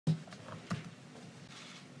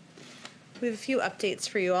We have a few updates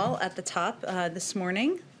for you all at the top this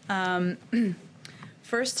morning.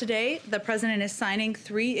 First, today, the President is signing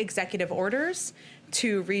 3 executive orders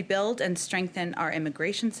to rebuild and strengthen our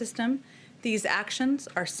immigration system. These actions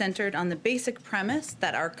are centered on the basic premise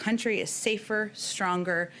that our country is safer,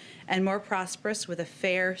 stronger, and more prosperous with a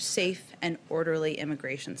fair, safe, and orderly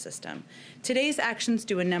immigration system. Today's actions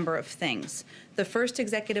do a number of things. The first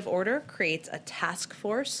executive order creates a task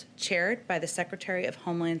force chaired by the Secretary of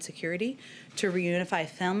Homeland Security to reunify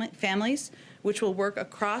families, which will work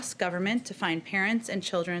across government to find parents and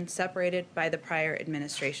children separated by the prior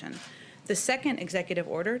administration. The second executive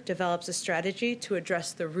order develops a strategy to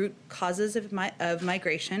address the root causes of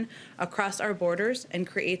migration across our borders and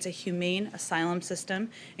creates a humane asylum system,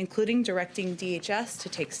 including directing DHS to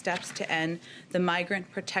take steps to end the Migrant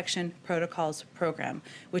Protection Protocols program,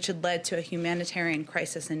 which had led to a humanitarian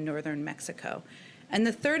crisis in northern Mexico. And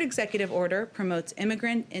the third executive order promotes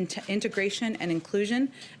immigrant integration and inclusion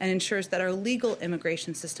and ensures that our legal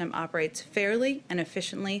immigration system operates fairly and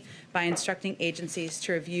efficiently by instructing agencies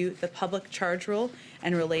to review the public charge rule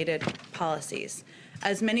and related policies.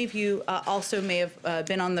 As many of you also may have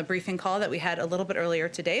been on the briefing call that we had a little bit earlier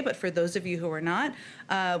today, but for those of you who are not,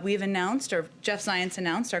 we've announced, or Jeff Zients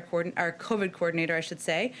announced, our COVID coordinator, I should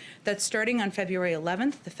say, that starting on February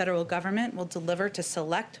 11th, the federal government will deliver to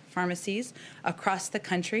select pharmacies across the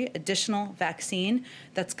country additional vaccine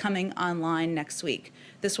that's coming online next week.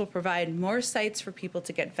 This will provide more sites for people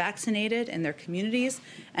to get vaccinated in their communities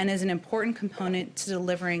and is an important component to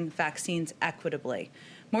delivering vaccines equitably.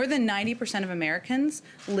 More than 90% of Americans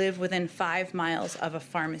live within 5 miles of a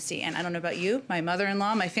pharmacy. And I don't know about you, my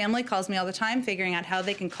mother-in-law, my family calls me all the time figuring out how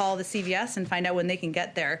they can call the CVS and find out when they can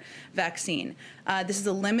get their vaccine. This is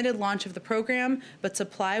a limited launch of the program, but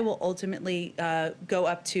supply will ultimately go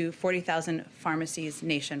up to 40,000 pharmacies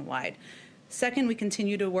nationwide. Second, we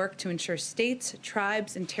continue to work to ensure states,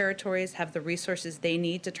 tribes, and territories have the resources they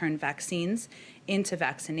need to turn vaccines into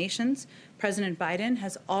vaccinations. President Biden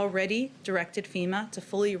has already directed FEMA to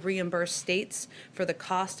fully reimburse states for the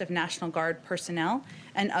cost of National Guard personnel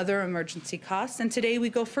and other emergency costs. And today we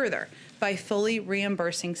go further by fully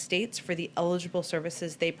reimbursing states for the eligible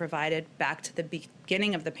services they provided back to the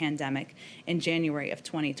beginning of the pandemic in January of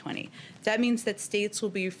 2020. That means that states will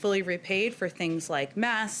be fully repaid for things like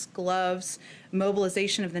masks, gloves,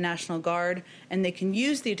 mobilization of the National Guard, and they can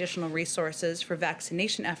use the additional resources for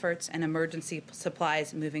vaccination efforts and emergency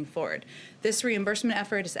supplies moving forward. This reimbursement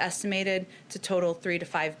effort is estimated to total $3 to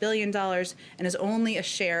 $5 billion and is only a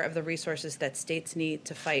share of the resources that states need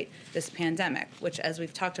to fight this pandemic, which, as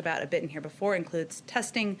we've talked about a bit in here before, includes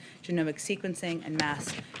testing, genomic sequencing, and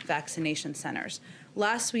mass vaccination centers.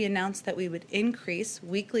 Last, we announced that we would increase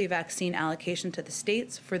weekly vaccine allocation to the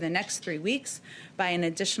states for the next 3 weeks by an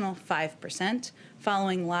additional 5%,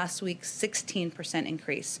 following last week's 16%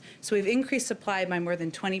 increase. So we've increased supply by more than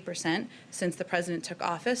 20% since the president took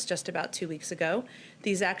office just about 2 weeks ago.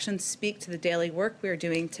 These actions speak to the daily work we are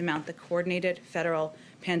doing to mount the coordinated federal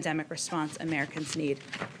pandemic response Americans need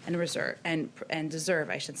and deserve,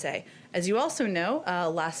 I should say. As you also know,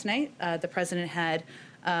 last night the president had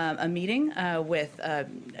a meeting with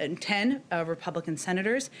 10 Republican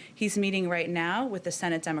senators. He's meeting right now with the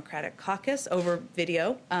Senate Democratic Caucus over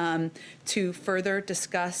video to further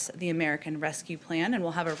discuss the American Rescue Plan, and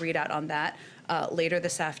we'll have a readout on that later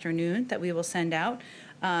this afternoon that we will send out.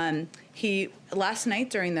 Last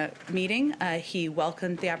night during the meeting, he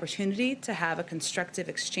welcomed the opportunity to have a constructive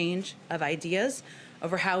exchange of ideas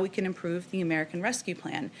over how we can improve the American Rescue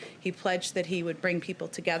Plan. He pledged that he would bring people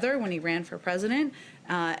together when he ran for president,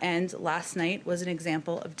 and last night was an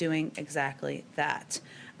example of doing exactly that.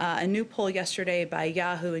 A new poll yesterday by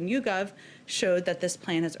Yahoo and YouGov showed that this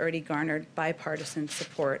plan has already garnered bipartisan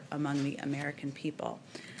support among the American people.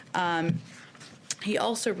 He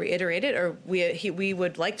also reiterated, or we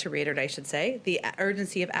would like to reiterate, I should say, the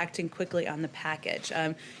urgency of acting quickly on the package.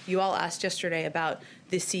 You all asked yesterday about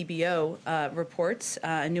the CBO reports,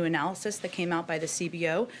 a new analysis that came out by the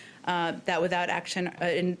CBO, that without action,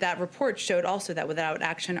 and that report showed also that without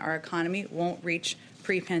action, our economy won't reach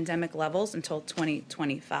pre-pandemic levels until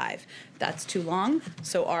 2025. That's too long,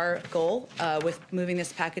 so our goal with moving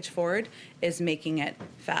this package forward is making it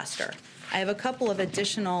faster. I have a couple of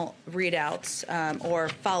additional readouts, or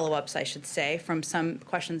follow-ups, I should say, from some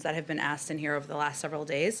questions that have been asked in here over the last several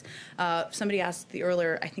days. Somebody asked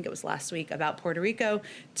earlier, I think it was last week, about Puerto Rico.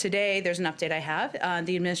 Today, there's an update I have.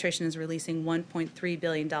 The administration is releasing $1.3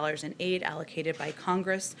 billion in aid allocated by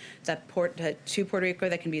Congress to Puerto Rico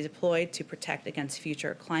that can be deployed to protect against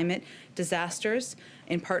future climate disasters.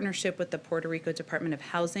 In partnership with the Puerto Rico Department of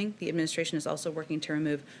Housing, the administration is also working to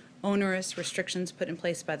remove onerous restrictions put in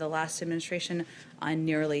place by the last administration on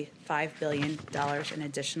nearly $5 billion in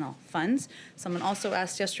additional funds. Someone also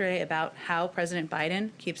asked yesterday about how President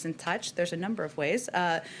Biden keeps in touch. There's a number of ways,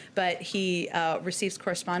 but he receives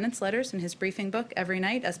correspondence letters in his briefing book every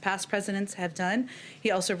night, as past presidents have done.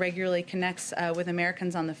 He also regularly connects with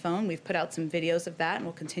Americans on the phone. We've put out some videos of that, and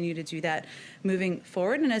we'll continue to do that moving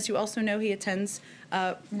forward. And as you also know, he has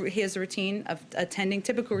a routine of attending,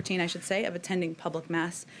 typical routine, I should say, of attending public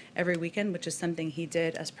mass every weekend, which is something he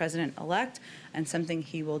did as president-elect and something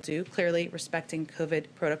he will do, clearly respecting COVID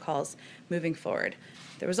protocols moving forward.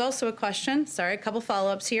 There was also a question, a couple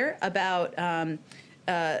follow-ups here, about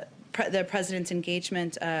the president's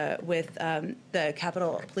engagement with the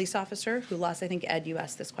Capitol Police officer who lost, I think, Ed, you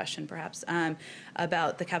asked this question perhaps,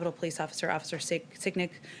 about the Capitol Police officer, Officer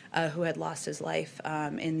Sicknick, who had lost his life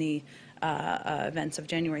in the events of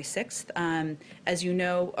January 6th. As you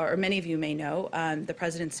know, or many of you may know, the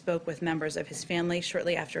president spoke with members of his family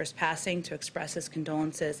shortly after his passing to express his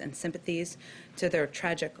condolences and sympathies to their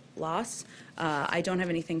tragic loss. I don't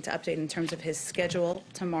have anything to update in terms of his schedule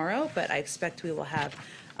tomorrow, but I expect we will have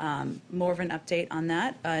more of an update on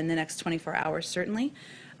that in the next 24 hours, certainly.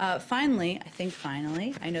 Finally,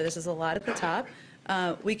 I know this is a lot at the top,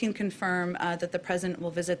 we can confirm that the president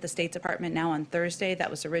will visit the State Department now on Thursday. That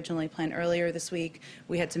was originally planned earlier this week.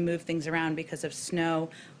 We had to move things around because of snow,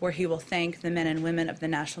 where he will thank the men and women of the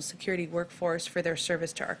national security workforce for their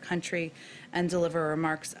service to our country and deliver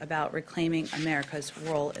remarks about reclaiming America's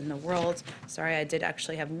role in the world. Sorry, I did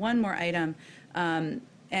actually have one more item.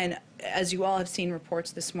 And as you all have seen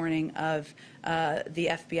reports this morning of the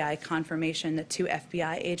FBI confirmation that 2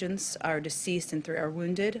 FBI agents are deceased and 3 are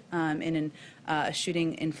wounded in a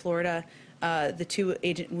shooting in Florida. The 2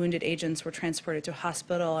 wounded agents were transported to a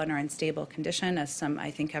hospital and are in stable condition, as some, I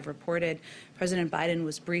think, have reported. President Biden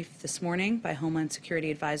was briefed this morning by Homeland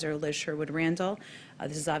Security Advisor Liz Sherwood-Randall.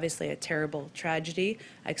 This is obviously a terrible tragedy.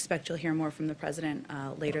 I expect you'll hear more from the president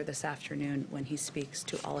later this afternoon when he speaks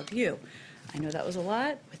to all of you. I know that was a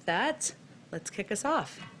lot. With that, let's kick us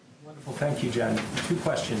off. Wonderful. Thank you, Jen. 2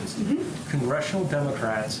 questions. Congressional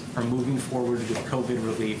Democrats are moving forward with COVID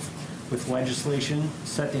relief, with legislation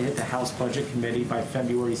set to hit the House Budget Committee by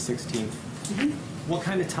February 16th. What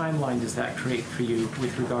kind of timeline does that create for you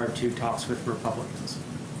with regard to talks with Republicans?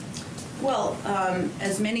 Well,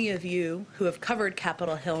 as many of you who have covered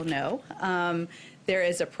Capitol Hill know, there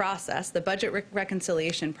is a process. The budget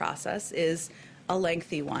reconciliation process is a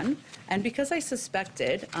lengthy one. And because I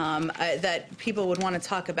suspected that people would want to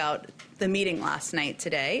talk about the meeting last night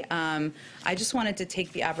today, I just wanted to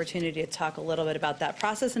take the opportunity to talk a little bit about that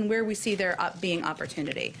process and where we see there being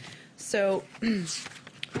opportunity. So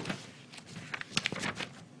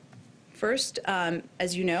first,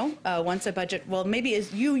 as you know, once a budget, well, maybe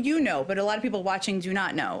as you know, but a lot of people watching do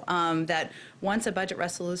not know, that once a budget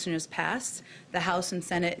resolution is passed, the House and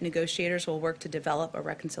Senate negotiators will work to develop a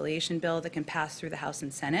reconciliation bill that can pass through the House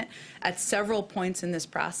and Senate. At several points in this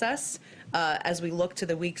process, as we look to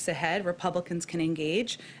the weeks ahead, Republicans can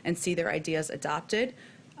engage and see their ideas adopted.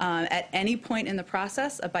 At any point in the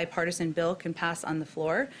process, a bipartisan bill can pass on the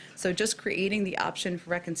floor. So just creating the option for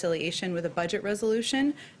reconciliation with a budget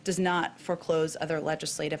resolution does not foreclose other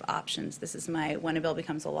legislative options. This is my when a bill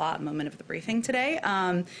becomes a law moment of the briefing today.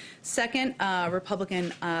 Second,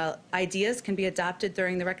 Republican ideas can be adopted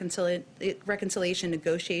during the reconciliation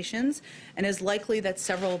negotiations, and is likely that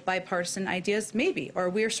several bipartisan ideas may be, or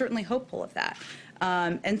we are certainly hopeful of that.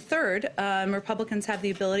 And third, Republicans have the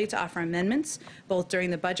ability to offer amendments both during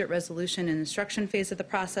the budget resolution and instruction phase of the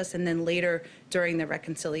process and then later during the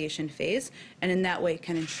reconciliation phase, and in that way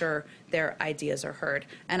can ensure their ideas are heard.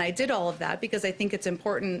 And I did all of that because I think it's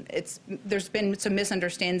important. There's been some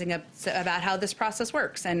misunderstanding about how this process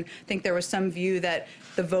works, and I think there was some view that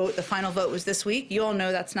the final vote was this week. You all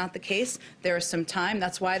know that's not the case. There is some time.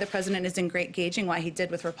 That's why the president is engaging, why he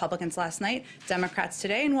did with Republicans last night, Democrats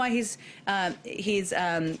today, and why he's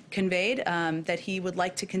conveyed that he would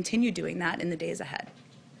like to continue doing that in the days ahead.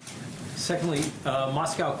 Secondly,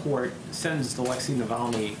 Moscow court sentenced Alexei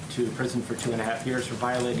Navalny to prison for 2.5 years for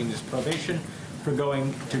violating his probation for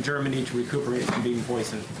going to Germany to recuperate from being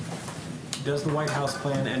poisoned. Does the White House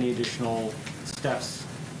plan any additional steps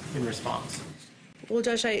in response? Well,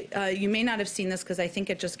 Josh, you may not have seen this because I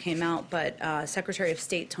think it just came out, but Secretary of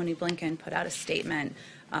State Tony Blinken put out a statement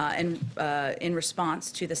in response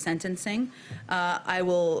to the sentencing. I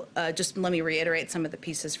will just let me reiterate some of the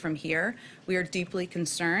pieces from here. We are deeply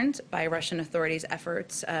concerned by Russian authorities'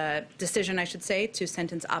 decision, I should say, to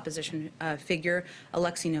sentence opposition figure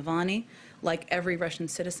Alexei Navalny. Like every Russian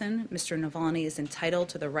citizen, Mr. Navalny is entitled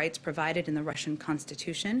to the rights provided in the Russian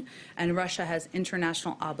Constitution, and Russia has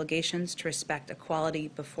international obligations to respect equality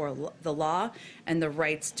before the law and the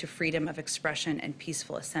rights to freedom of expression and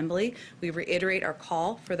peaceful assembly. We reiterate our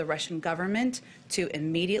call for the Russian government to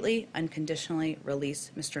immediately, unconditionally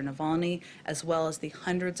release Mr. Navalny, as well as the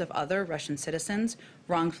hundreds of other Russian citizens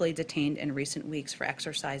wrongfully detained in recent weeks for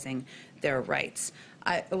exercising their rights.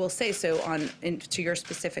 I will say so to your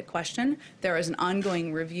specific question. There is an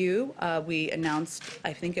ongoing review. We announced,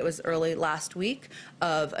 I think it was early last week,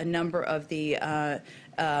 of a number of the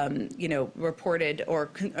reported or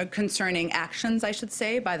concerning actions, I should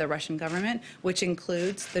say, by the Russian government, which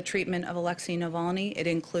includes the treatment of Alexei Navalny. It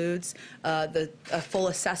includes a full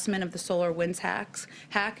assessment of the SolarWinds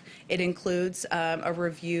hack. It includes a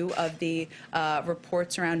review of the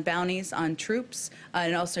reports around bounties on troops.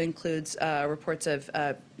 It also includes reports of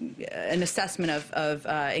an assessment of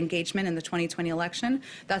engagement in the 2020 election.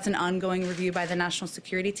 That's an ongoing review by the National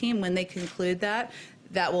Security Team. When they conclude that,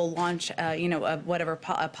 that will launch,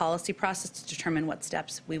 a policy process to determine what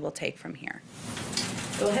steps we will take from here.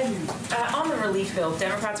 Go ahead. On the relief bill,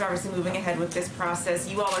 Democrats are obviously moving ahead with this process.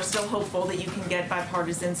 You all are still hopeful that you can get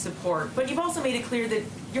bipartisan support, but you've also made it clear that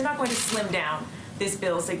you're not going to slim down this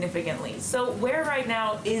bill significantly. So where right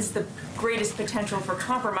now is the greatest potential for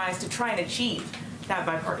compromise to try and achieve that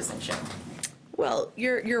bipartisanship? Well,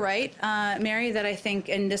 you're right, Mary, that I think,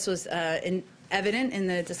 and this was evident in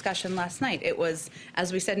the discussion last night. It was,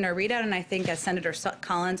 as we said in our readout, and I think as Senator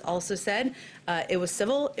Collins also said, it was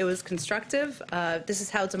civil, it was constructive. This is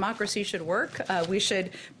how democracy should work. We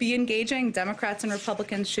should be engaging. Democrats and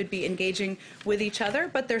Republicans should be engaging with each other,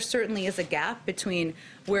 but there certainly is a gap between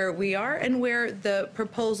where we are and where the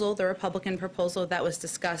Republican proposal that was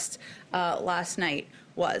discussed last night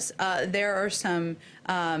was. There are some,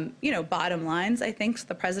 bottom lines, I think,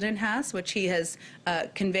 the president has, which he has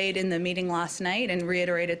conveyed in the meeting last night and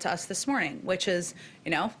reiterated to us this morning, which is,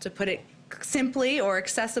 to put it simply or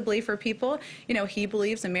accessibly for people, he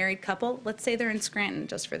believes a married couple, let's say they're in Scranton,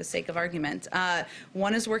 just for the sake of argument.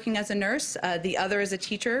 One is working as a nurse, the other is a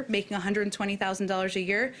teacher making $120,000 a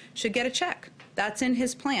year, should get a check. That's in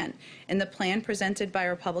his plan. In the plan presented by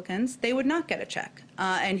Republicans, they would not get a check.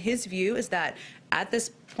 And his view is that at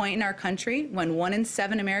this point in our country, when 1 in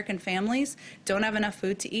 7 American families don't have enough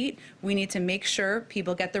food to eat, we need to make sure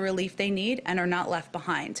people get the relief they need and are not left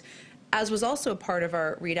behind. As was also a part of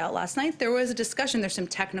our readout last night, there was a discussion, there's some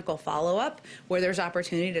technical follow-up where there's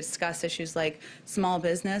opportunity to discuss issues like small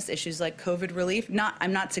business, issues like COVID relief.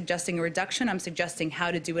 I'm not suggesting a reduction, I'm suggesting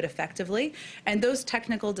how to do it effectively. And those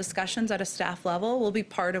technical discussions at a staff level will be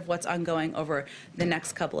part of what's ongoing over the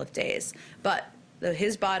next couple of days. But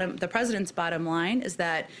the president's bottom line is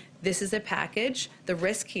that this is a package. The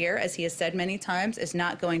risk here, as he has said many times, is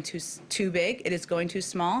not going too big, it is going too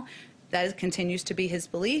small. That continues to be his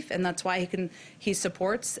belief, and that's why he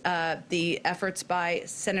supports the efforts by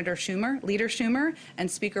Leader Schumer,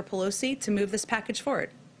 and Speaker Pelosi to move this package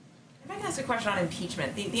forward. If I can ask a question on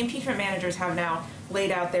impeachment. The impeachment managers have now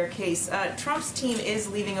laid out their case. Trump's team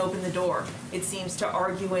is leaving open the door, it seems, to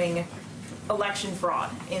arguing election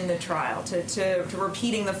fraud in the trial, to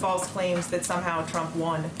repeating the false claims that somehow Trump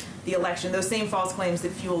won the election, those same false claims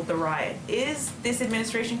that fueled the riot. Is this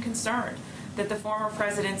administration concerned that the former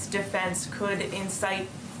president's defense could incite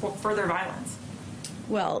further violence?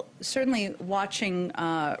 Well, certainly watching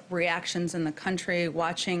reactions in the country,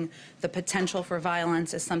 watching the potential for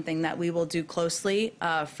violence is something that we will do closely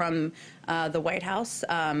from the White House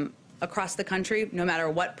across the country, no matter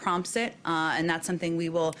what prompts it, and that's something we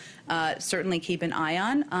will certainly keep an eye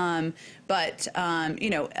on.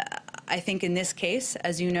 I think in this case,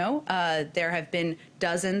 as you know, there have been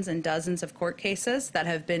dozens and dozens of court cases that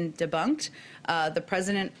have been debunked. The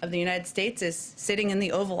President of the United States is sitting in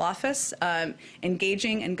the Oval Office,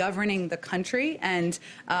 engaging and governing the country, and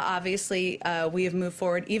obviously we have moved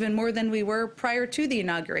forward even more than we were prior to the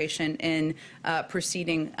inauguration in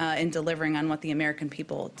proceeding in delivering on what the American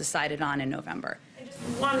people decided on in November.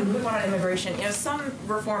 One quick one on immigration. Some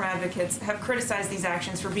reform advocates have criticized these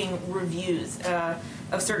actions for being reviews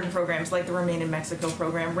of certain programs, like the Remain in Mexico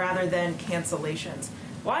program, rather than cancellations.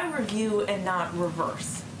 Why review and not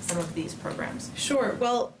reverse some of these programs? Sure.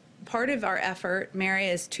 Well, part of our effort, Mary,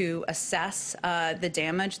 is to assess the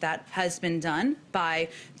damage that has been done by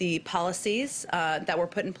the policies that were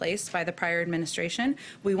put in place by the prior administration.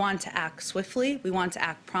 We want to act swiftly, we want to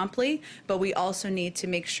act promptly, but we also need to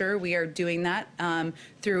make sure we are doing that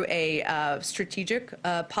through a strategic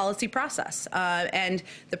policy process. And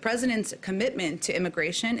the president's commitment to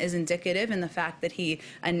immigration is indicative in the fact that he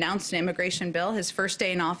announced an immigration bill his first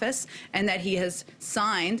day in office, and that he has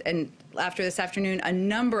signed and after this afternoon a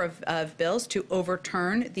number of bills to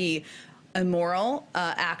overturn the immoral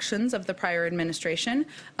actions of the prior administration,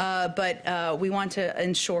 but we want to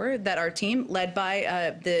ensure that our team, led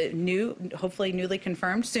by the new, hopefully newly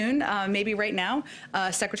confirmed soon, maybe right now,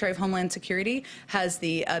 Secretary of Homeland Security, has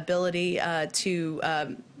the ability to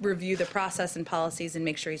review the process and policies and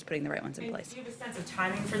make sure he's putting the right ones in place. Do you have a sense of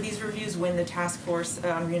timing for these reviews, when the task force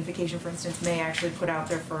on reunification, for instance, may actually put out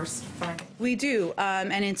their first findings? We do,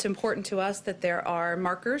 and it's important to us that there are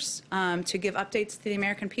markers to give updates to the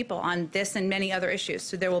American people on this and many other issues.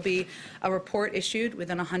 So there will be a report issued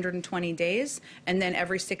within 120 days, and then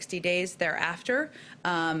every 60 days thereafter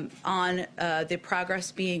on the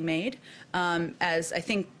progress being made. As I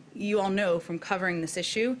think you all know from covering this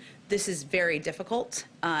issue, this is very difficult.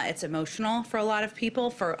 It's emotional for a lot of people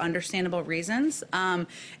for understandable reasons. And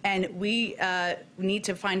we need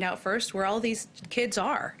to find out first where all these kids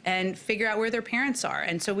are and figure out where their parents are.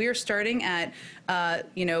 And so we are starting at,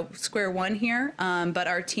 square one here. But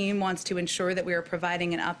our team wants to ensure that we are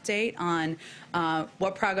providing an update on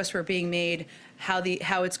what progress we're being made, how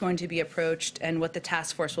it's going to be approached, and what the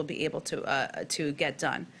task force will be able to get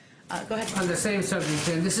done. Go ahead. On the same subject,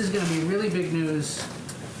 Jen, this is going to be really big news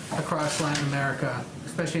across Latin America,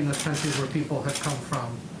 especially in those countries where people have come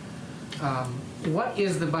from. What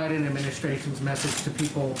is the Biden administration's message to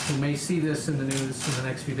people who may see this in the news in the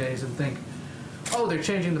next few days and think, oh, they're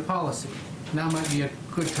changing the policy, now might be a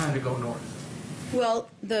good time to go north? Well,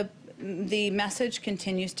 the message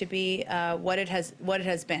continues to be what it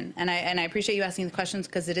has been, and I appreciate you asking the questions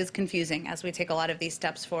because it is confusing as we take a lot of these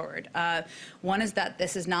steps forward. One is that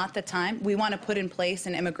this is not the time. We want to put in place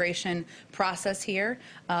an immigration process here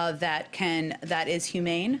that is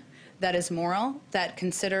humane, that is moral, that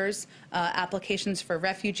considers applications for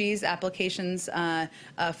refugees, applications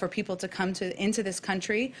for people to come into this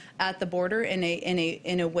country at the border in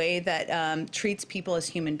a way that treats people as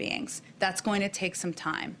human beings. That's going to take some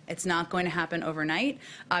time. It's not going to happen overnight.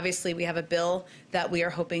 Obviously, we have a bill that we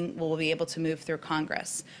are hoping will be able to move through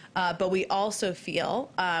Congress. But we also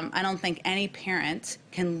feel, I don't think any parent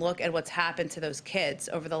can look at what's happened to those kids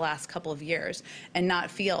over the last couple of years and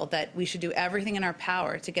not feel that we should do everything in our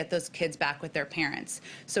power to get those kids back with their parents.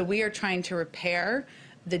 So we are trying to repair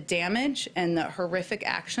the damage and the horrific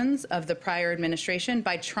actions of the prior administration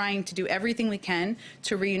by trying to do everything we can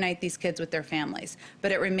to reunite these kids with their families.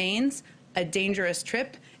 But it remains a dangerous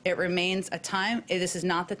trip. It remains a time. This is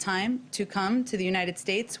not the time to come to the United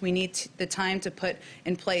States. We need the time to put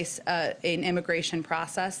in place an immigration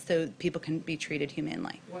process so people can be treated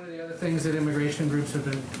humanely. One of the other things that immigration groups have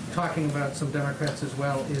been talking about, some Democrats as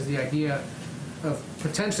well, is the idea of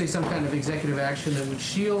potentially some kind of executive action that would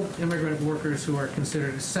shield immigrant workers who are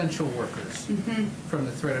considered essential workers from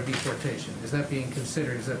the threat of deportation. Is that being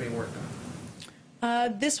considered? Is that being worked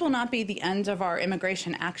on? This will not be the end of our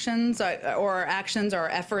immigration actions or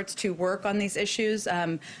efforts to work on these issues.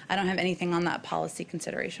 I don't have anything on that policy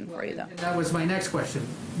consideration for you, though. And that was my next question.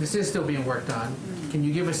 This is still being worked on. Can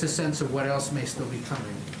you give us a sense of what else may still be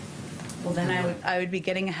coming? Well, then I would be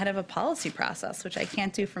getting ahead of a policy process, which I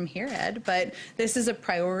can't do from here, Ed. But this is a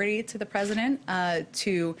priority to the president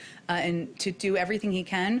to do everything he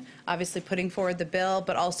can, obviously putting forward the bill,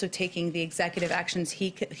 but also taking the executive actions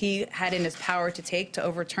he had in his power to take to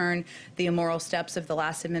overturn the immoral steps of the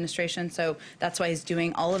last administration. So that's why he's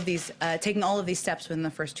doing all of these, taking all of these steps within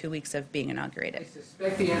the first 2 weeks of being inaugurated. I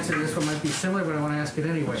suspect the answer to this one might be similar, but I want to ask it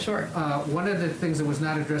anyway. Sure. One of the things that was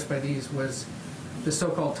not addressed by these was the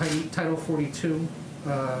so-called Title 42,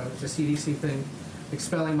 the CDC thing,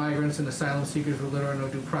 expelling migrants and asylum seekers with little or no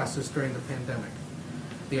due process during the pandemic.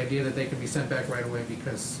 The idea that they can be sent back right away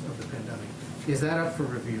because of the pandemic. Is that up for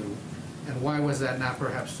review? And why was that not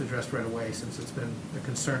perhaps addressed right away, since it's been a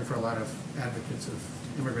concern for a lot of advocates of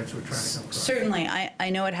immigrants who are trying to come across? Certainly, I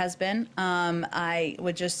know it has been. I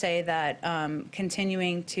would just say that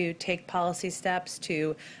continuing to take policy steps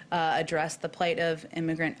to address the plight of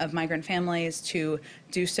migrant families, to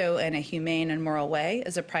do so in a humane and moral way,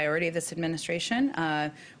 is a priority of this administration.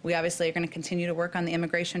 We obviously are going to continue to work on the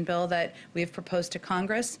immigration bill that we've proposed to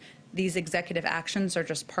Congress. These executive actions are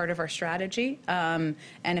just part of our strategy, and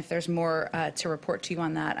if there's more to report to you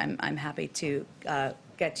on that, I'm happy to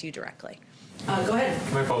get to you directly. Go ahead.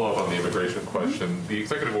 Can I follow up on the immigration question? The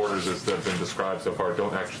executive orders as that have been described so far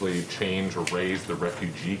don't actually change or raise the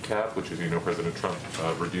refugee cap, which, as you know, President Trump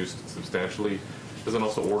reduced substantially. Doesn't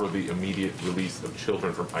also order the immediate release of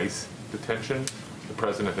children from ICE detention. The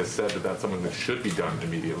president has said that that's something that should be done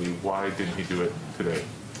immediately. Why didn't he do it today?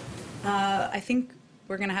 I think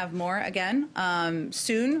we're going to have more again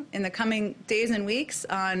soon in the coming days and weeks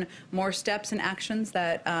on more steps and actions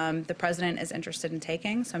that the president is interested in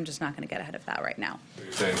taking. So I'm just not going to get ahead of that right now.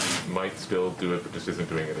 You're saying he might still do it, but just isn't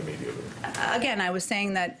doing it immediately. Again, I was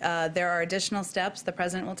saying that there are additional steps the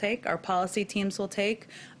president will take, our policy teams will take,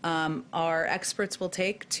 our experts will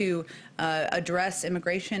take to address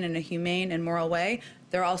immigration in a humane and moral way.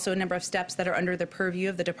 There are also a number of steps that are under the purview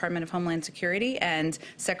of the Department of Homeland Security and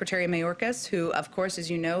Secretary Mayorkas, who, of course,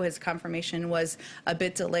 as you know, his confirmation was a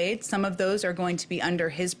bit delayed. Some of those are going to be under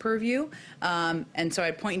his purview, and so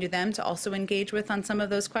I'd point you to them to also engage with on some of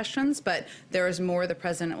those questions, but there is more the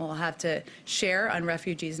president will have to share on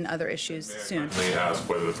refugees and other issues soon. Let me ask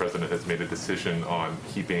whether the president has made a decision on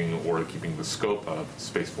keeping the scope of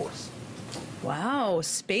Space Force. Wow,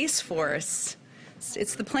 Space Force.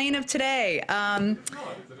 It's the plane of today.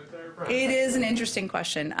 It is an interesting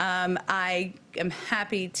question. I am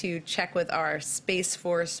happy to check with our Space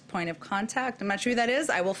Force point of contact. I'm not sure who that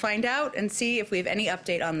is. I will find out and see if we have any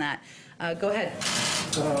update on that. Go ahead.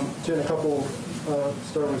 Jen, a couple,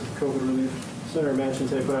 start with COVID relief. Senator Manchin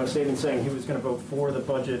today put out a statement saying he was going to vote for the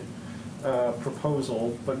budget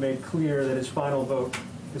proposal, but made clear that his final vote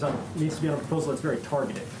needs to be on a proposal that's very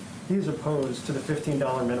targeted. He is opposed to the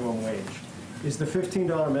 $15 minimum wage. Is the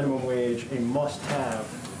 $15 minimum wage a must-have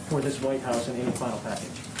for this White House in any final package?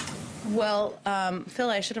 Well,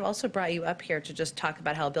 Phil, I should have also brought you up here to just talk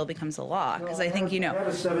about how a bill becomes a law, because I think you know. I have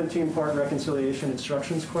a 17-part reconciliation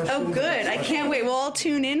instructions question. Oh, good. I can't wait. We'll all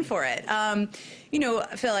tune in for it. You know,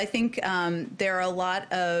 Phil, I think there are a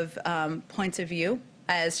lot of points of view,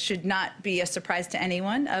 as should not be a surprise to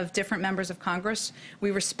anyone, of different members of Congress.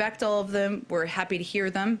 We respect all of them. We're happy to hear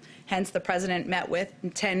them. Hence, the president met with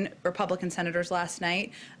 10 Republican senators last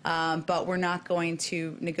night. But we're not going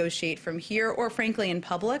to negotiate from here or, frankly, in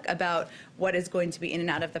public about what is going to be in and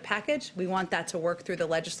out of the package. We want that to work through the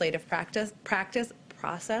legislative process.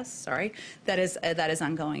 Sorry, that is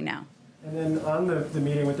ongoing now. And then on the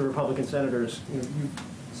meeting with the Republican senators, you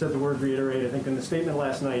said the word reiterate. I think in the statement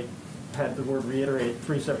last night, had the word reiterate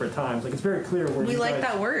 3 separate times. Like, it's very clear where we like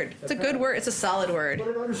that word. It's a good word. It's a solid word. But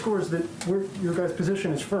it underscores that your guys'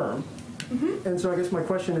 position is firm. Mm-hmm. And so I guess my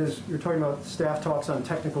question is, you're talking about staff talks on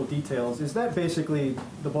technical details. Is that basically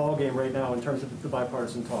the ball game right now in terms of the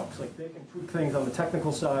bipartisan talks? Like, they can tweak things on the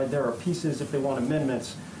technical side. There are pieces if they want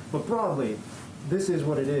amendments. But broadly, this is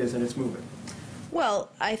what it is, and it's moving. Well,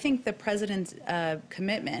 I think the president's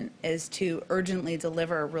commitment is to urgently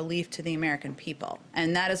deliver relief to the American people.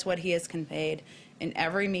 And that is what he has conveyed in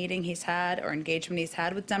every meeting he's had or engagement he's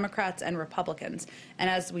had with Democrats and Republicans. And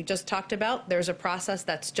as we just talked about, there's a process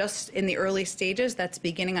that's just in the early stages that's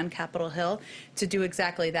beginning on Capitol Hill to do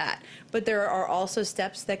exactly that. But there are also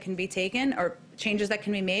steps that can be taken or changes that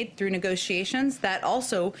can be made through negotiations that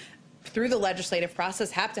also through the legislative process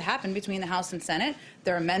have to happen between the House and Senate.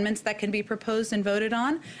 There are amendments that can be proposed and voted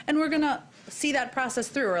on, and we're going to see that process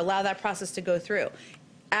through or allow that process to go through.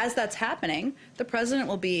 As that's happening, the president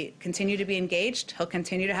will continue to be engaged. He'll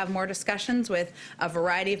continue to have more discussions with a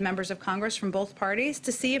variety of members of Congress from both parties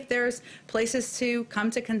to see if there's places to come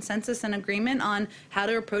to consensus and agreement on how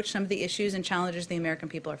to approach some of the issues and challenges the American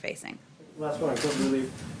people are facing. Last one on COVID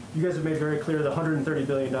relief. You guys have made very clear the $130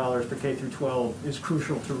 billion for K through 12 is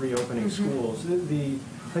crucial to reopening schools.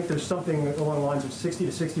 I think there's something along the lines of 60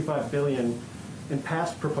 to 65 billion in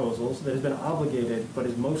past proposals that has been obligated but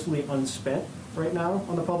is mostly unspent right now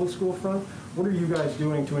on the public school front. What are you guys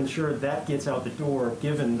doing to ensure that gets out the door,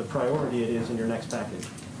 given the priority it is in your next package?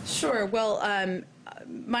 Sure. Well,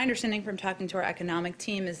 my understanding from talking to our economic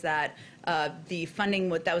team is that the funding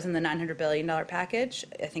that was in the $900 billion package,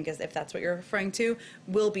 I think if that's what you're referring to,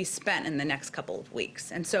 will be spent in the next couple of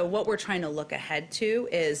weeks. And so what we're trying to look ahead to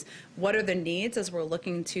is what are the needs as we're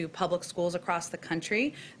looking to public schools across the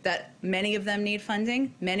country, that many of them need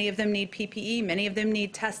funding, many of them need PPE, many of them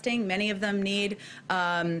need testing, many of them need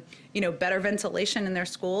better ventilation in their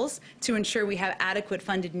schools to ensure we have adequate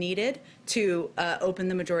funded needed to open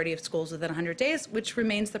the majority of schools within 100 days, which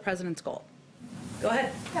remains the president's goal. Go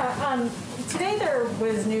ahead. Yeah, today there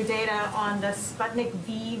was new data on the Sputnik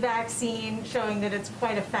V vaccine showing that it's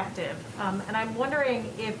quite effective. And I'm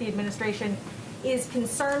wondering if the administration is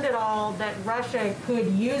concerned at all that Russia could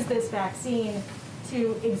use this vaccine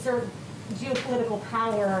to exert geopolitical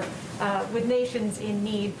power with nations in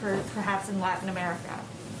need, perhaps in Latin America.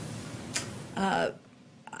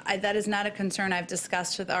 That is not a concern I've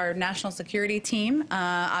discussed with our national security team.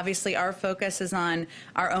 Obviously, our focus is on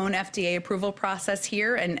our own FDA approval process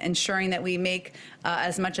here and ensuring that we make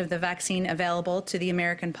as much of the vaccine available to the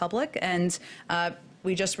American public. And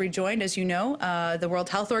we just rejoined, as you know, the World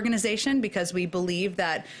Health Organization, because we believe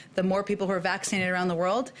that the more people who are vaccinated around the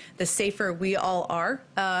world, the safer we all are.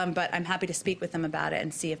 But I'm happy to speak with them about it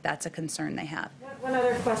and see if that's a concern they have. One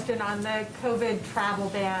other question on the COVID travel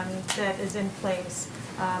ban that is in place.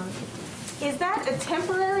 Is that a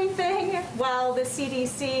temporary thing while the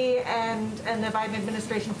CDC and the Biden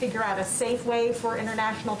administration figure out a safe way for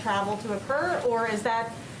international travel to occur, or is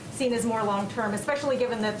that seen as more long-term, especially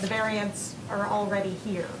given that the variants are already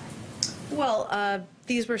here? Well,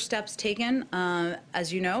 these were steps taken,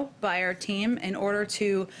 as you know, by our team in order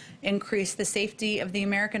to increase the safety of the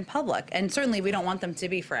American public. And certainly we don't want them to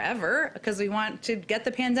be forever, because we want to get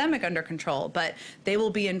the pandemic under control. But they will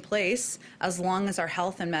be in place as long as our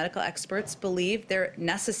health and medical experts believe they're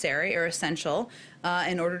necessary or essential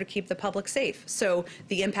in order to keep the public safe. So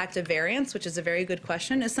the impact of variants, which is a very good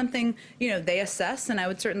question, is something, you know, they assess. And I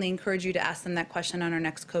would certainly encourage you to ask them that question on our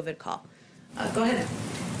next COVID call. Go ahead.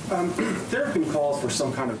 There have been calls for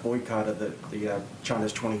some kind of boycott of the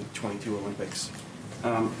China's 2022 Olympics.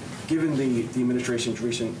 Given the administration's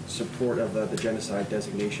recent support of the genocide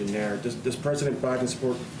designation there, does President Biden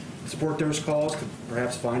support those calls to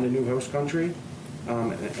perhaps find a new host country?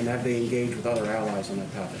 And have they engaged with other allies on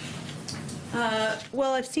that topic?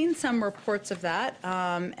 Well, I've seen some reports of that,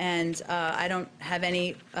 and I don't have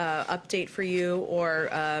any update for you or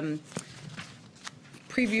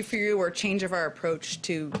preview for you or change of our approach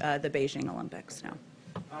to the Beijing Olympics. No.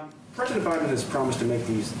 President Biden has promised to make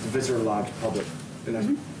these visitor logs public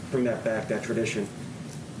and bring that back, that tradition.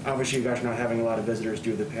 Obviously, you guys are not having a lot of visitors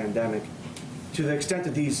due to the pandemic. To the extent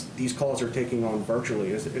that these calls are taking on virtually,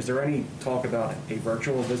 is there any talk about a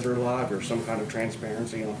virtual visitor log or some kind of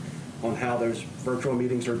transparency on how those virtual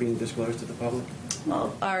meetings are being disclosed to the public?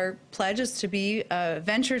 Well, our pledge is to be,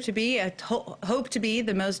 venture to be, hope to be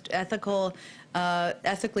the most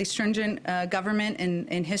ethically stringent government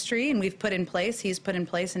in history, and he's put in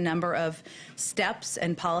place a number of steps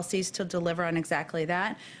and policies to deliver on exactly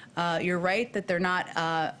that. You're right that there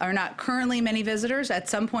are not currently many visitors. At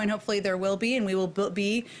some point, hopefully, there will be, and we will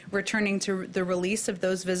be returning to the release of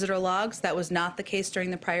those visitor logs. That was not the case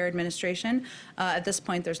during the prior administration. At this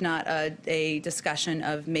point, there's not a discussion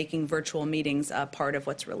of making virtual meetings part of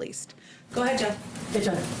what's released. Go ahead, Jeff. Hey,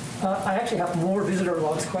 Jen. I actually have more visitor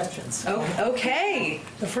logs questions. Oh, okay.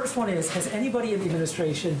 The first one is, has anybody in the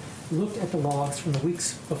administration looked at the logs from the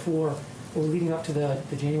weeks before or leading up to the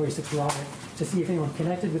January 6th riot to see if anyone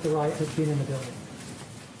connected with the riot has been in the building?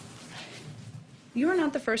 You are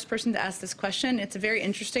not the first person to ask this question. It's a very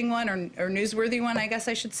interesting one, or newsworthy one, I guess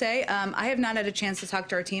I should say. I have not had a chance to talk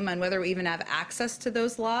to our team on whether we even have access to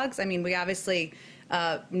those logs. I mean, we obviously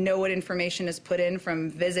know what information is put in from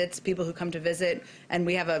visits, people who come to visit, and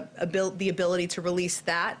we have the ability to release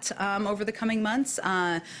that over the coming months.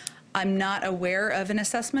 I'm not aware of an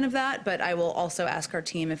assessment of that, but I will also ask our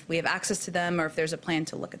team if we have access to them or if there's a plan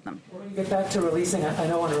to look at them. When you get back to releasing, I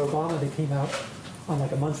know under Obama they came out on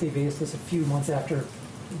like a monthly basis a few months after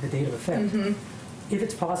the date of effect. If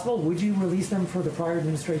it's possible, would you release them for the prior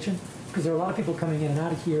administration? Because there are a lot of people coming in and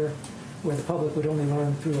out of here where the public would only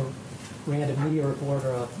learn through a random media report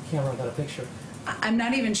or a camera got a picture. I'm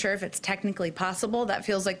not even sure if it's technically possible. That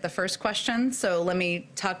feels like the first question. So let me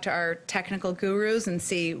talk to our technical gurus and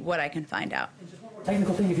see what I can find out. And just one more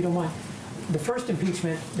technical thing, if you don't mind. The first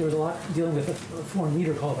impeachment, there was a lot dealing with a foreign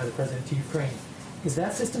leader call by the president to Ukraine. Is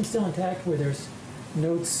that system still intact where there's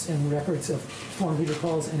notes and records of foreign leader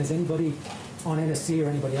calls, and is anybody on NSC or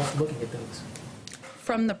anybody else looking at those?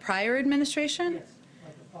 From the prior administration? Yes.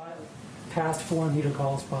 Like the 5 past foreign leader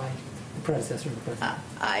calls by the predecessor of the president.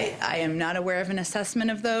 I am not aware of an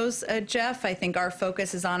assessment of those, Jeff. I think our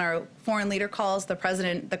focus is on our foreign leader calls the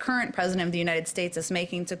current president of the United States is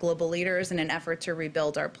making to global leaders in an effort to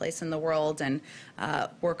rebuild our place in the world and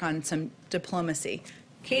work on some diplomacy.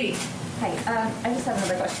 Katie. Hi, I just have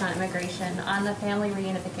another question on immigration. On the Family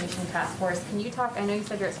Reunification Task Force, can you talk, I know you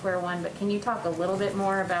said you're at square one, but can you talk a little bit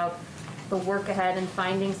more about the work ahead in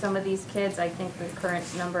finding some of these kids? I think the current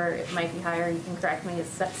number, it might be higher, you can correct me, is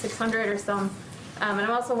 600 or some. And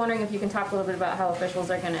I'm also wondering if you can talk a little bit about how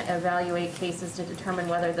officials are going to evaluate cases to determine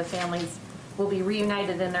whether the families will be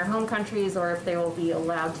reunited in their home countries or if they will be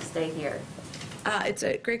allowed to stay here. It's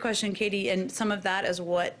a great question, Katie, and some of that is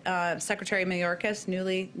what Secretary Mayorkas,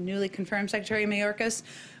 newly confirmed Secretary Mayorkas,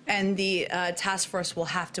 and the task force will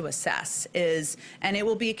have to assess is, and it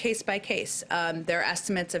will be case by case. There are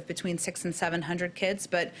estimates of between 600 and 700 kids,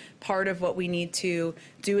 but part of what we need to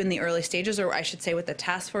do in the early stages, or I should say what the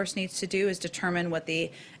task force needs to do, is determine what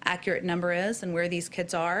the accurate number is and where these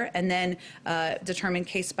kids are, and then determine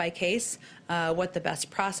case by case what the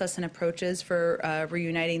best process and approach is for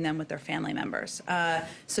reuniting them with their family members.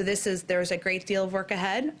 So there's a great deal of work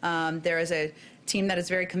ahead. There is a team that is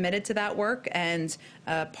very committed to that work, and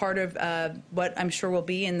part of what I'm sure will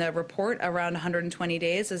be in the report around 120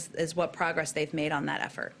 days is what progress they've made on that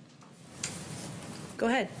effort. Go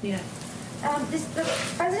ahead. Yeah. Does the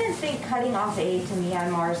president think cutting off aid to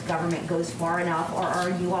Myanmar's government goes far enough, or are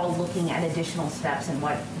you all looking at additional steps, and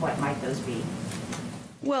what might those be?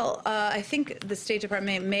 Well, I think the State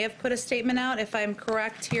Department may have put a statement out, if I'm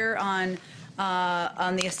correct here, on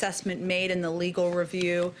the assessment made in the legal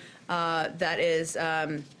review that is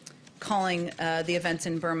calling the events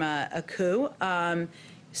in Burma a coup.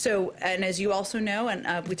 So, and as you also know,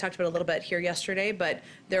 and we talked about it a little bit here yesterday, but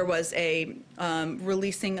there was a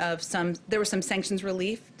releasing of there was some sanctions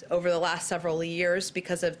relief over the last several years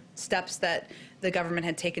because of steps that the government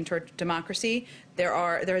had taken toward democracy. There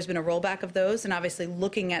has been a rollback of those, and obviously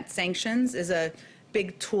looking at sanctions is a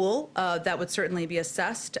big tool that would certainly be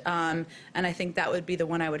assessed, and I think that would be the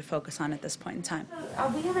one I would focus on at this point in time.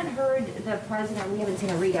 We haven't heard the president, we haven't seen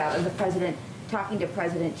a readout of the president talking to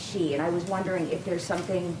President Xi, and I was wondering if there's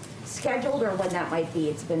something scheduled or when that might be.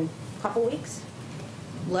 It's been a couple weeks?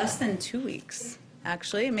 Less than 2 weeks,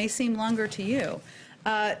 actually. It may seem longer to you.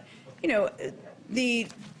 You know,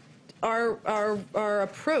 our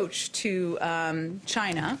approach to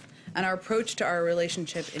China and our approach to our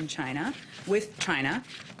relationship in China, with China,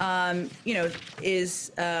 you know,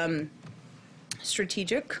 is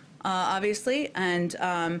strategic, obviously,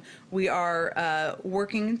 and we are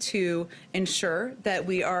working to ensure that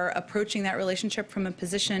we are approaching that relationship from a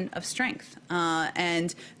position of strength,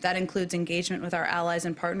 and that includes engagement with our allies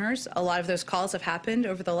and partners. A lot of those calls have happened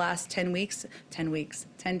over the last 10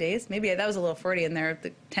 days. Maybe that was a little Freudian there,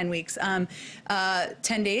 the 10 weeks. 10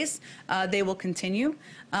 days, they will continue.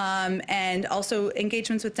 And also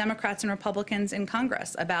engagements with Democrats and Republicans in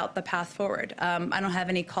Congress about the path forward. I don't have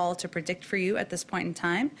any call to predict for you at this point in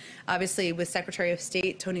time. Obviously, with Secretary of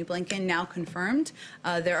State Tony Blinken now confirmed,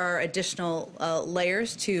 there are additional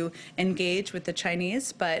layers to engage with the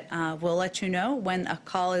Chinese, but we'll let you know when a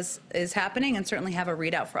call is happening, and certainly have a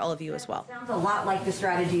readout for all of you as well. Sounds a lot like the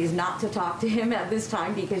strategy is not to talk to him at this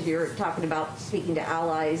time, because you're talking about speaking to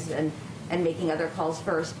allies and making other calls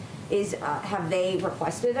first. Have they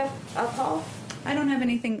requested a call? I don't have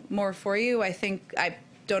anything more for you. I think I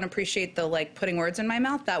don't appreciate the putting words in my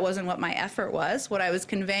mouth. That wasn't what my effort was. What I was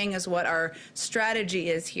conveying is what our strategy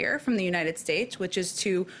is here from the United States, which is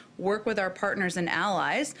to work with our partners and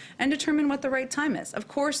allies and determine what the right time is. Of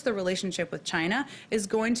course, the relationship with China is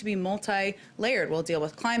going to be multi-layered. We'll deal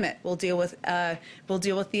with climate. We'll deal with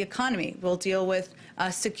the economy. We'll deal with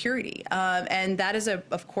security, and that is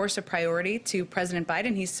of course a priority to President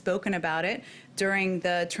Biden. He's spoken about it during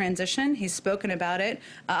the transition. He's spoken about it.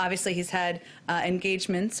 Obviously, he's had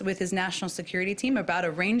engagements with his national security team about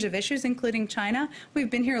a range of issues, including China. We've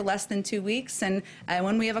been here less than 2 weeks, and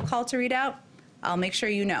when we have a call to read out, I'll make sure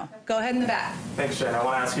you know. Go ahead in the back. Thanks, Jen. I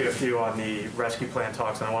want to ask you a few on the rescue plan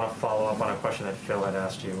talks, and I want to follow up on a question that Phil had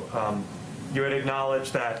asked you. You had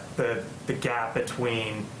acknowledged that the gap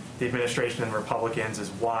between the administration and Republicans is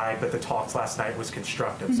wide, but the talks last night was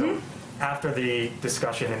constructive. Mm-hmm. So after the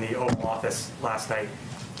discussion in the Oval Office last night,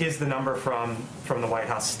 is the number from the White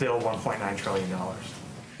House still $1.9 trillion?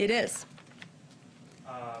 It is.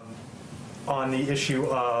 On the issue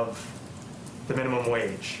of the minimum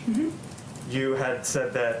wage, mm-hmm. You had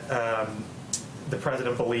said that the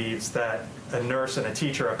president believes that a nurse and a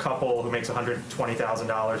teacher, a couple who makes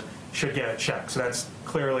 $120,000, should get a check. So that's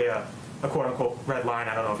clearly a quote-unquote red line.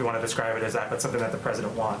 I don't know if you want to describe it as that, but something that the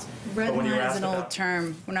president wants. Red line is an old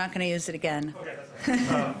term. We're not going to use it again. Okay,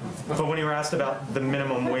 that's right. But when you were asked about the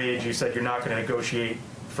minimum wage, you said you're not going to negotiate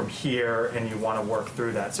from here and you want to work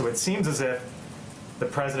through that. So it seems as if the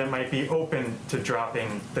president might be open to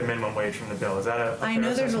dropping the minimum wage from the bill. Is that a fair I know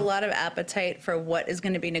there's assessment? a lot of appetite for what is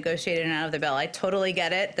going to be negotiated and out of the bill. I totally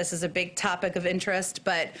get it. This is a big topic of interest,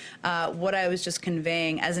 but what I was just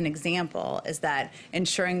conveying as an example is that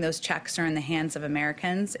ensuring those checks are in the hands of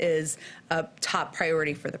Americans is a top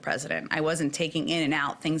priority for the president. I wasn't taking in and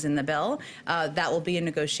out things in the bill. That will be a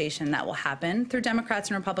negotiation that will happen through Democrats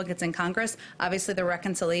and Republicans in Congress. Obviously, the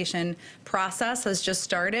reconciliation process has just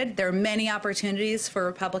started. There are many opportunities for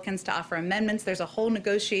Republicans to offer amendments. There's a whole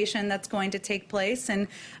negotiation that's going to take place, and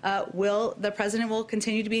the president will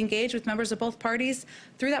continue to be engaged with members of both parties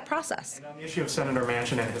through that process. And on the issue of Senator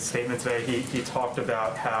Manchin and his statement today, he talked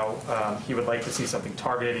about how he would like to see something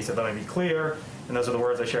targeted. He said, let me be clear, and those are the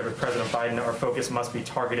words I shared with President Biden, our focus must be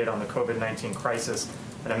targeted on the COVID-19 crisis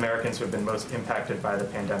and Americans who have been most impacted by the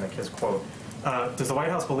pandemic, his quote. Does the White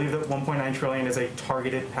House believe that $1.9 trillion is a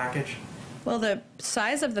targeted package? Well, the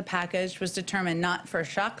size of the package was determined not for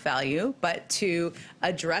shock value, but to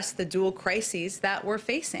address the dual crises that we're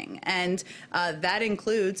facing. And that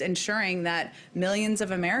includes ensuring that millions of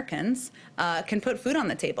Americans can put food on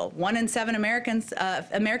the table. 1 in 7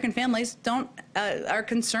 American families are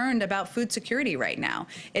concerned about food security right now.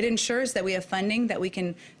 It ensures that we have funding, that we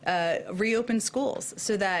can reopen schools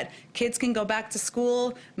so that kids can go back to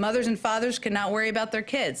school, mothers and fathers can not worry about their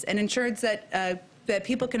kids, and ensures that that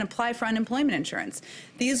people can apply for unemployment insurance.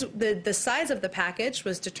 The size of the package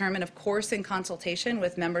was determined, of course, in consultation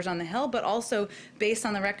with members on the Hill, but also based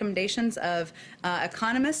on the recommendations of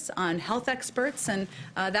economists, on health experts, and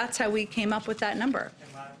that's how we came up with that number.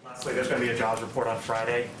 And lastly, there's going to be a jobs report on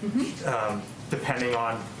Friday. Depending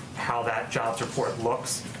on how that jobs report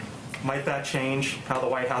looks, might that change how the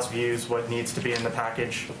White House views what needs to be in the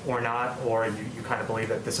package or not, or you kind of believe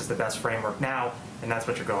that this is the best framework now, and that's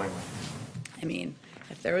what you're going with? I mean,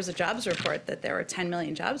 if there was a jobs report that there were 10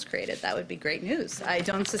 million jobs created, that would be great news. I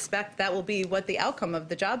don't suspect that will be what the outcome of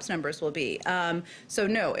the jobs numbers will be. So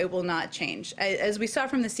no, it will not change. As we saw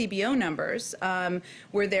from the CBO numbers,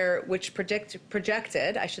 which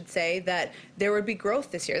projected, I should say, that there would be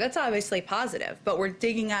growth this year. That's obviously positive, but we're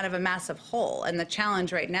digging out of a massive hole. And the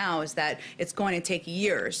challenge right now is that it's going to take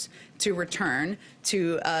years to return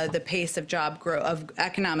to the pace of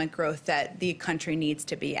economic growth that the country needs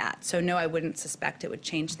to be at. So no, I wouldn't suspect it would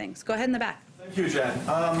change things. Go ahead in the back. Thank you, Jen.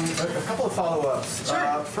 A couple of follow-ups.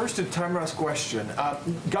 Sure. First, to Tamara's question.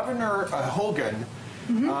 Governor Hogan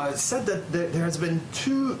said that there has been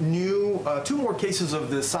two more cases of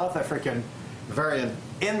the South African variant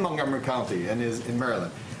in Montgomery County and in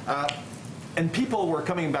Maryland, and people were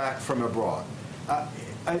coming back from abroad.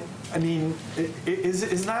 I mean,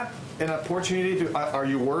 is that an opportunity to? Are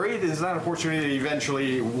you worried? Is that an opportunity to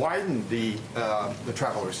eventually widen the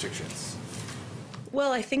travel restrictions?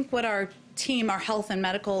 Well, I think what our health and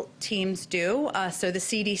medical teams do, so the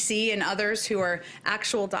CDC and others who are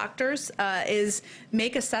actual doctors, is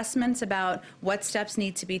make assessments about what steps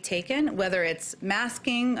need to be taken, whether it's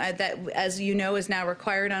masking, that, as you know, is now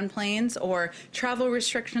required on planes, or travel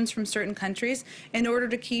restrictions from certain countries in order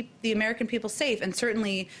to keep the American people safe. And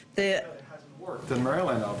certainly Worked in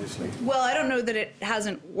Maryland, obviously. Well, I don't know that it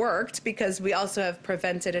hasn't worked, because we also have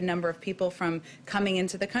prevented a number of people from coming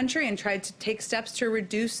into the country and tried to take steps to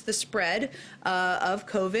reduce the spread of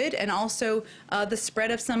COVID and also the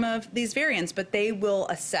spread of some of these variants. But they will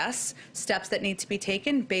assess steps that need to be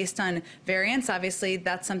taken based on variants. Obviously,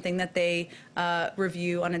 that's something that they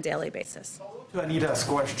review on a daily basis. To Anita's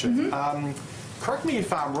question. Correct me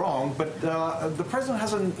if I'm wrong, but the president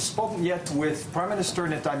hasn't spoken yet with Prime Minister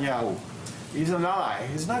Netanyahu. He's an ally.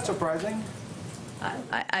 Isn't that surprising?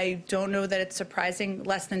 I don't know that it's surprising.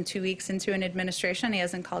 Less than 2 weeks into an administration, he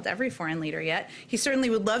hasn't called every foreign leader yet. He certainly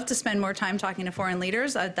would love to spend more time talking to foreign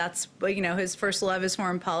leaders. That's, his first love is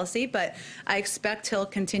foreign policy. But I expect he'll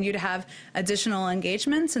continue to have additional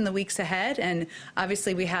engagements in the weeks ahead. And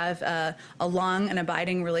obviously, we have a long and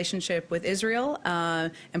abiding relationship with Israel,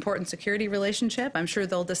 important security relationship. I'm sure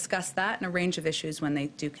they'll discuss that and a range of issues when they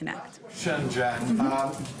do connect. Question,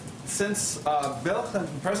 Jen. Since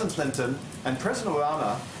President Clinton and President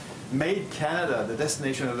Obama made Canada the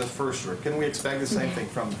destination of the first trip, can we expect the same thing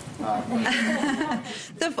from?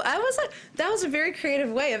 That was a very creative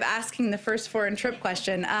way of asking the first foreign trip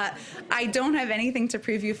question. I don't have anything to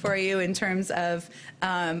preview for you in terms of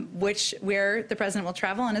where the president will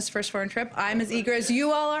travel on his first foreign trip. I'm as eager as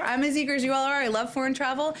you all are. I love foreign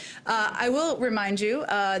travel. I will remind you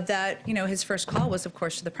that his first call was, of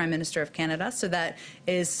course, to the Prime Minister of Canada. So that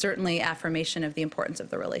is certainly affirmation of the importance of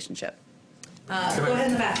the relationship. Go ahead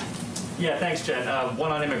in the back. Yeah, thanks, Jen. One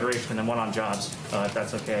on immigration and one on jobs, if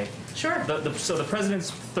that's okay. Sure. So the president's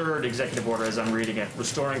third executive order, as I'm reading it,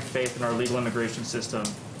 restoring faith in our legal immigration system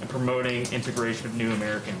and promoting integration of new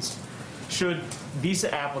Americans. Should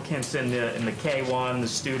visa applicants in the K-1, the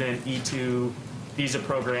student E-2 visa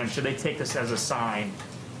program, should they take this as a sign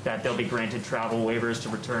that they'll be granted travel waivers to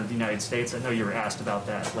return to the United States? I know you were asked about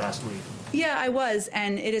that last week. Yeah, I was,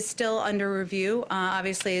 and it is still under review.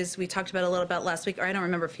 Obviously, as we talked about a little bit last week, or I don't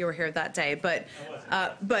remember if you were here that day, but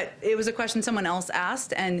But it was a question someone else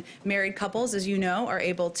asked, and married couples, as you know, are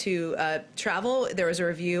able to travel. There was a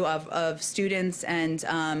review of students and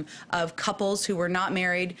of couples who were not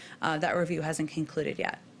married. That review hasn't concluded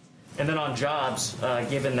yet. And then on jobs,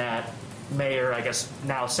 given that Mayor, I guess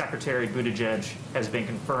now Secretary Buttigieg has been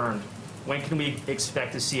confirmed, when can we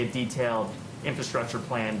expect to see a detailed infrastructure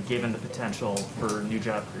plan given the potential for new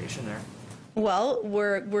job creation there? Well,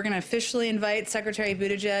 we're going to officially invite Secretary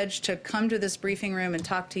Buttigieg to come to this briefing room and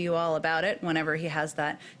talk to you all about it whenever he has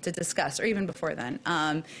that to discuss, or even before then.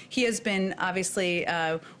 He has been obviously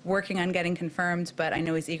working on getting confirmed, but I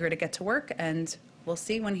know he's eager to get to work, and we'll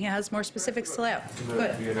see when he has more specifics to lay out.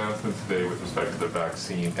 The announcement today with respect to the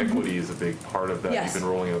vaccine, equity is a big part of that. Yes. You've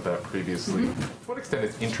been rolling out that previously. To what extent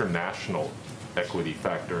is international equity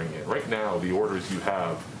factoring in? Right now, the orders you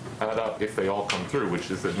have add up, if they all come through,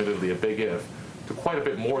 which is admittedly a big if, to quite a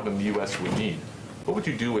bit more than the U.S. would need. What would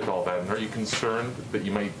you do with all that? And are you concerned that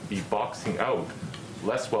you might be boxing out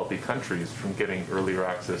less wealthy countries from getting earlier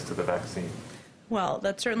access to the vaccine? Well,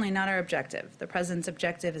 that's certainly not our objective. The president's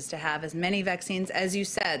objective is to have as many vaccines. As you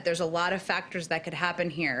said, there's a lot of factors that could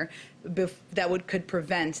happen here that could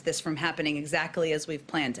prevent this from happening exactly as we've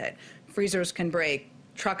planned it. Freezers can break,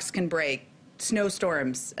 trucks can break,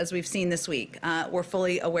 snowstorms, as we've seen this week. We're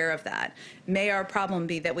fully aware of that. May our problem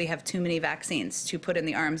be that we have too many vaccines to put in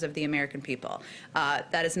the arms of the American people.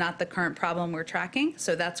 That is not the current problem we're tracking,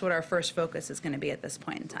 so that's what our first focus is going to be at this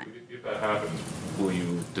point in time. If that happens, will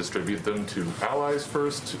you distribute them to allies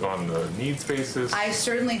first on the needs basis? I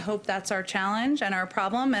certainly hope that's our challenge and our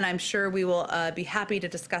problem, and I'm sure we will be happy to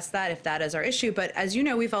discuss that if that is our issue. But as you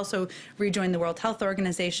know, we've also rejoined the World Health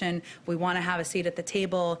Organization. We want to have a seat at the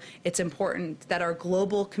table. It's important that our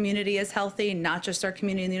global community is healthy, not just our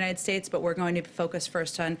community in the United States, but we're going to focus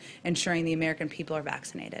first on ensuring the American people are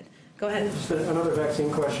vaccinated. Go ahead. Just another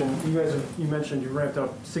vaccine question. You mentioned you ramped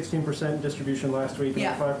up 16% distribution last week,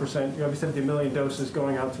 and 5%. You obviously have the 1 million doses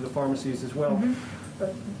going out to the pharmacies as well.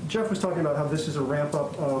 Jeff was talking about how this is a ramp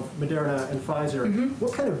up of Moderna and Pfizer.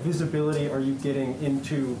 What kind of visibility are you getting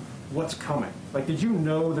into what's coming? Like, did you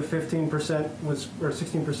know the 15% was, or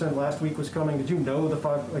 16% last week was coming? Did you know the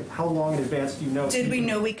 5, like, how long in advance do you know? Did we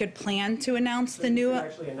know we could plan to announce the new?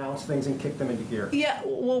 Actually announce things and kick them into gear. Yeah,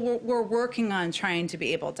 well, we're working on trying to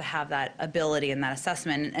be able to have that ability and that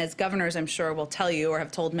assessment. And as governors, I'm sure, will tell you, or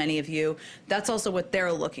have told many of you, that's also what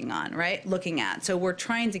they're looking at. So we're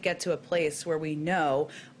trying to get to a place where we know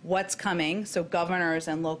what's coming, so governors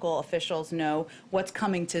and local officials know what's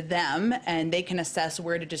coming to them, and they can assess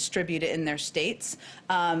where to distribute it in their states.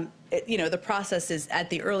 The process is at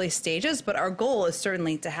the early stages, but our goal is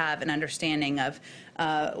certainly to have an understanding of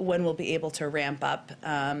when we'll be able to ramp up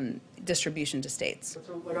distribution to states.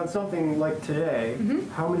 So, like, on something like today,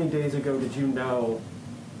 how many days ago did you know,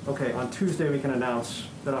 okay, on Tuesday we can announce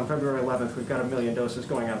that on February 11th we've got 1 million doses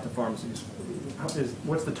going out to pharmacies?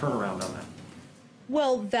 What's the turnaround on that?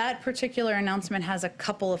 Well, that particular announcement has a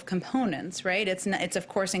couple of components, right? It's of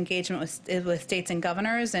course engagement with states and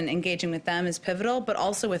governors, and engaging with them is pivotal, but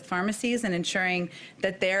also with pharmacies and ensuring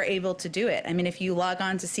that they're able to do it. I mean, if you log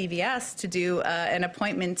on to CVS to do an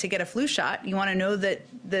appointment to get a flu shot, you want to know that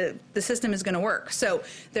the system is going to work. So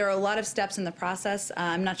there are a lot of steps in the process.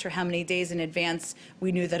 I'm not sure how many days in advance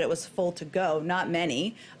we knew that it was full to go. Not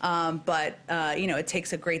many, but it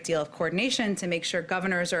takes a great deal of coordination to make sure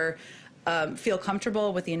governors are feel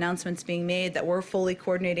comfortable with the announcements being made, that we're fully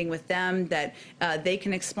coordinating with them, that they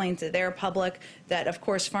can explain to their public that, of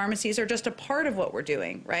course, pharmacies are just a part of what we're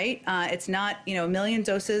doing, right? It's not, 1 million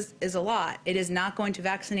doses is a lot. It is not going to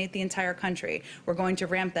vaccinate the entire country. We're going to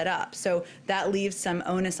ramp that up. So that leaves some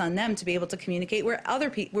onus on them to be able to communicate where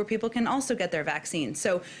where people can also get their vaccine.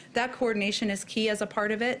 So that coordination is key as a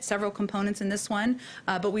part of it, several components in this one,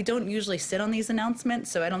 but we don't usually sit on these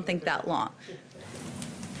announcements, so I don't think that long.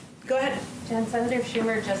 Go ahead. Jen, Senator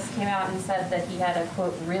Schumer just came out and said that he had a,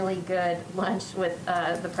 quote, really good lunch with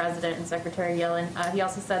the president and Secretary Yellen. He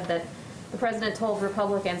also said that the president told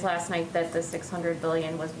Republicans last night that the $600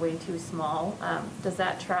 billion was way too small. Does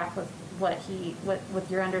that track with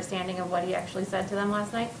with your understanding of what he actually said to them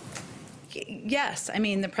last night? Yes. I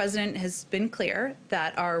mean, the president has been clear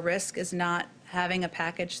that our risk is not having a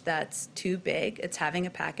package that's too big. It's having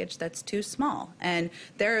a package that's too small. And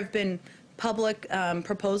there have been public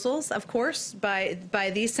proposals, of course,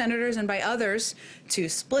 by these senators and by others to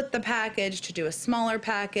split the package, to do a smaller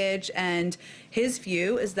package, and his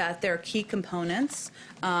view is that there are key components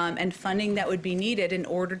and funding that would be needed in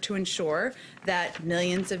order to ensure that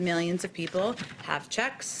millions of people have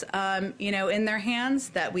checks, in their hands,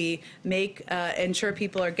 that we ensure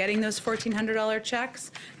people are getting those $1,400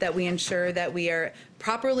 checks, that we ensure that we are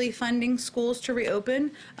properly funding schools to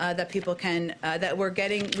reopen, that people can, that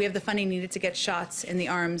we have the funding needed to get shots in the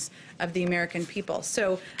arms of the American people.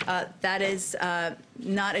 So that is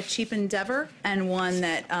not a cheap endeavor, and one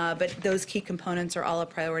that, but those key components are all a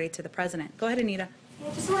priority to the president. Go ahead, Anita.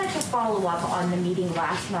 I just wanted to follow up on the meeting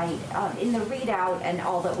last night. In the readout, and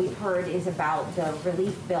all that we've heard is about the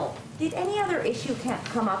relief bill. Did any other issue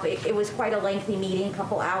come up? It was quite a lengthy meeting, a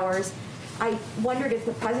couple hours. I wondered if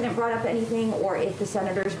the president brought up anything, or if the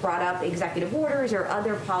senators brought up executive orders or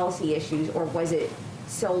other policy issues, or was it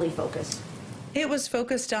solely focused? It was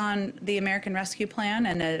focused on the American Rescue Plan,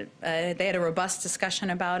 and they had a robust discussion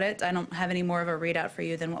about it. I don't have any more of a readout for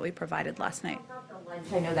you than what we provided last night.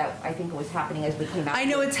 I know that, I think it was happening as we came out. I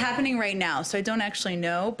know it's happening right now, so I don't actually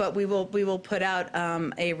know, but we will put out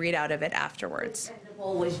a readout of it afterwards. And the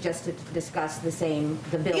goal was just to discuss the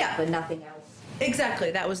bill, Yeah. but nothing else. Exactly,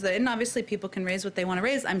 that was and obviously people can raise what they want to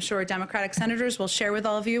raise. I'm sure Democratic senators will share with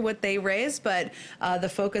all of you what they raise, but the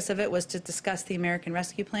focus of it was to discuss the American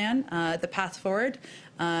Rescue Plan, the path forward,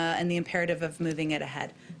 and the imperative of moving it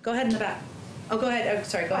ahead. Go ahead in the back. Oh, go ahead. Oh,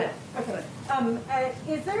 sorry, go ahead. Okay.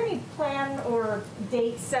 Is there any plan or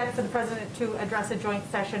date set for the president to address a joint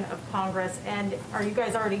session of Congress? And are you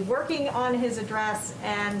guys already working on his address?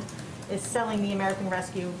 And is selling the American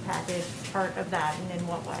Rescue Package part of that, and in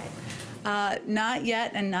what way? Not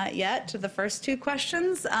yet and not yet to the first two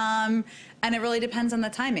questions. And it really depends on the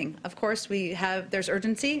timing. Of course, there's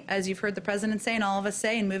urgency, as you've heard the president say and all of us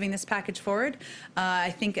say, in moving this package forward. I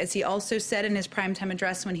think, as he also said in his primetime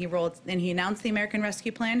address when he announced the American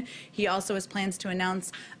Rescue Plan, he also has plans to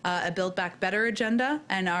announce a Build Back Better agenda,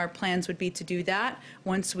 and our plans would be to do that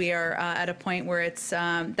once we are at a point where it's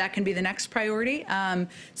that can be the next priority.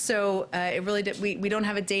 So it really we don't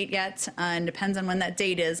have a date yet, and depends on when that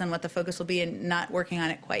date is and what the focus will be, and not working on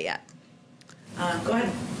it quite yet. Go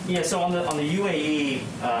ahead. Yeah, so on the UAE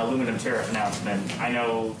aluminum tariff announcement, I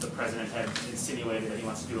know the president had insinuated that he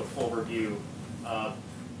wants to do a full review of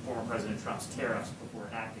former President Trump's tariffs before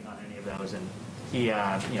acting on any of those, and he,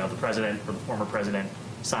 the president, or the former president,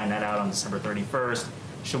 signed that out on December 31st.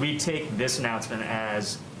 Should we take this announcement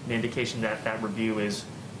as an indication that that review is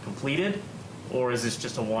completed, or is this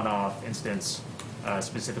just a one-off instance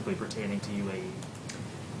specifically pertaining to UAE?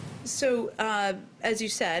 So, as you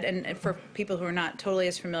said, and for people who are not totally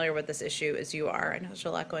as familiar with this issue as you are, I know there's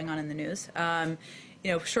a lot going on in the news.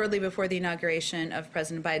 Shortly before the inauguration of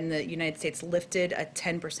President Biden, the United States lifted a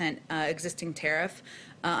 10% existing tariff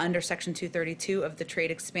under Section 232 of the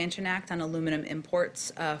Trade Expansion Act on aluminum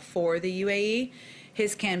imports for the UAE.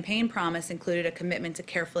 His campaign promise included a commitment to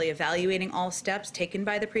carefully evaluating all steps taken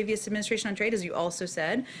by the previous administration on trade, as you also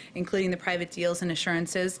said, including the private deals and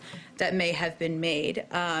assurances that may have been made.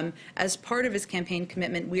 As part of his campaign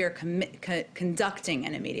commitment, we are conducting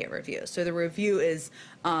an immediate review. So the review is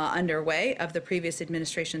underway of the previous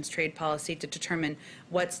administration's trade policy to determine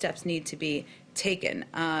what steps need to be taken.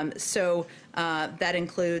 So that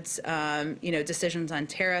includes, decisions on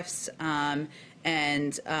tariffs,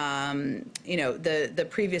 and the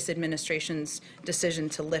previous administration's decision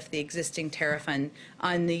to lift the existing tariff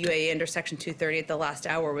on the UAE under Section 230 at the last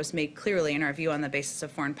hour was made clearly, in our view, on the basis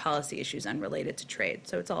of foreign policy issues unrelated to trade.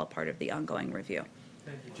 So it's all part of the ongoing review.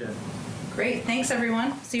 Thank you, Jen. Great. Thanks,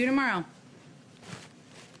 everyone. See you tomorrow.